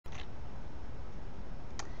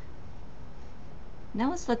Now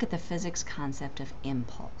let's look at the physics concept of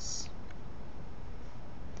impulse.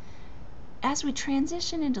 As we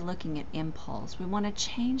transition into looking at impulse, we want to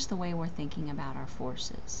change the way we're thinking about our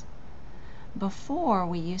forces. Before,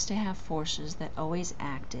 we used to have forces that always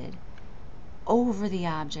acted over the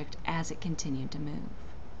object as it continued to move.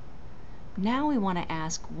 Now we want to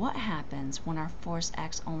ask what happens when our force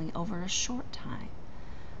acts only over a short time.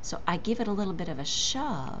 So I give it a little bit of a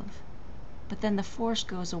shove, but then the force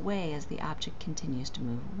goes away as the object continues to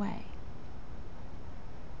move away.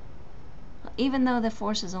 Even though the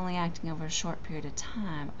force is only acting over a short period of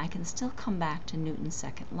time, I can still come back to Newton's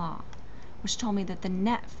second law, which told me that the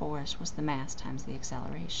net force was the mass times the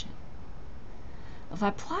acceleration. If I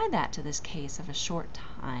apply that to this case of a short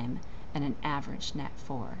time and an average net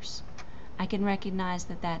force, I can recognize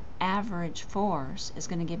that that average force is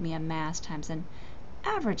going to give me a mass times an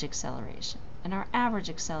average acceleration. And our average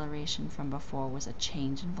acceleration from before was a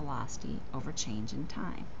change in velocity over change in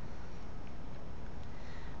time.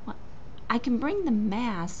 Well, I can bring the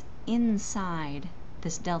mass inside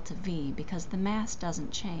this delta V because the mass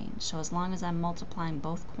doesn't change. So as long as I'm multiplying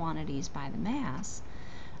both quantities by the mass,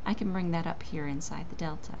 I can bring that up here inside the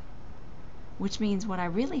delta. Which means what I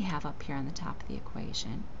really have up here on the top of the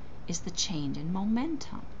equation is the change in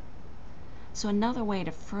momentum. So another way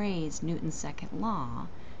to phrase Newton's second law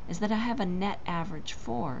is that I have a net average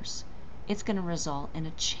force. It's going to result in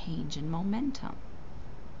a change in momentum.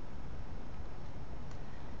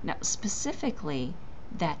 Now, specifically,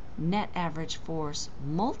 that net average force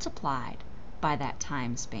multiplied by that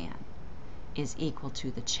time span is equal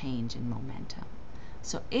to the change in momentum.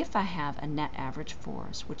 So if I have a net average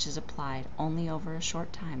force which is applied only over a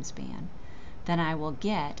short time span, then I will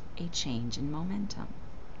get a change in momentum.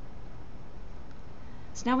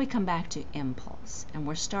 So now we come back to impulse, and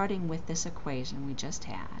we're starting with this equation we just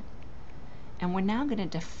had. And we're now going to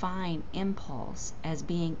define impulse as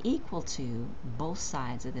being equal to both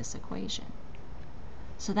sides of this equation.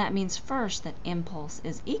 So that means first that impulse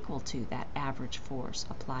is equal to that average force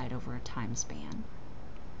applied over a time span.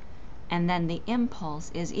 And then the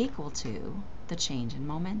impulse is equal to the change in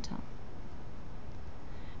momentum.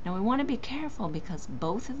 Now we want to be careful because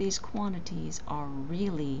both of these quantities are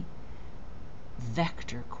really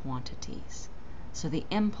vector quantities. So the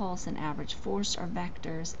impulse and average force are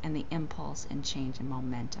vectors, and the impulse and change in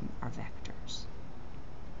momentum are vectors.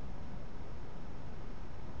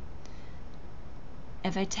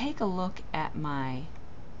 If I take a look at my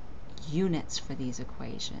units for these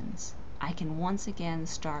equations, I can once again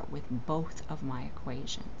start with both of my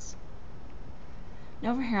equations.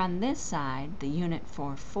 Now over here on this side, the unit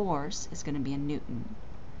for force is going to be a Newton,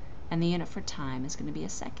 and the unit for time is going to be a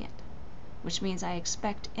second, which means I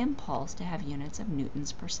expect impulse to have units of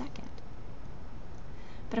newtons per second.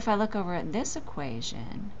 But if I look over at this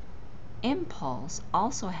equation, impulse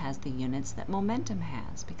also has the units that momentum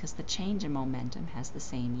has, because the change in momentum has the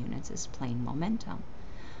same units as plain momentum.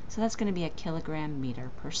 So that's going to be a kilogram meter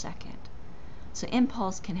per second. So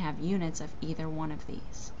impulse can have units of either one of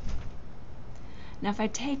these. Now if I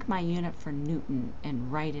take my unit for Newton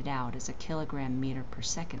and write it out as a kilogram meter per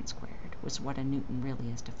second squared, which is what a Newton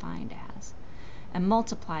really is defined as, and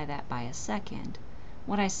multiply that by a second,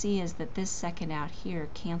 what I see is that this second out here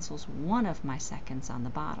cancels one of my seconds on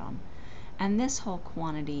the bottom, and this whole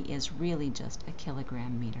quantity is really just a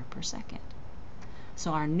kilogram meter per second.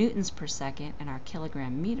 So our newtons per second and our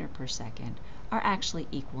kilogram meter per second are actually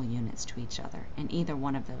equal units to each other, and either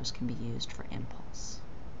one of those can be used for impulse.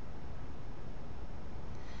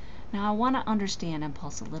 Now I want to understand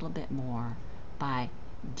impulse a little bit more by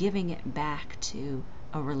giving it back to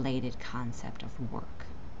a related concept of work.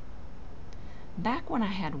 Back when I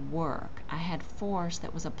had work, I had force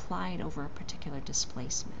that was applied over a particular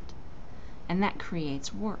displacement, and that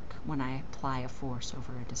creates work when I apply a force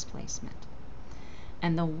over a displacement.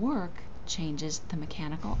 And the work changes the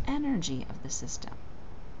mechanical energy of the system.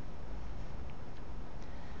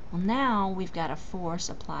 Well, now we've got a force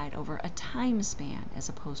applied over a time span as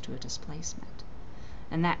opposed to a displacement,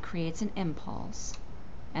 and that creates an impulse,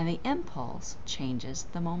 and the impulse changes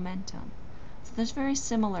the momentum. So there's very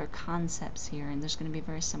similar concepts here, and there's going to be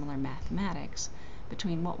very similar mathematics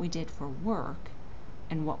between what we did for work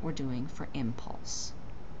and what we're doing for impulse.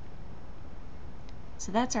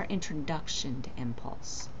 So that's our introduction to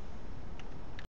impulse.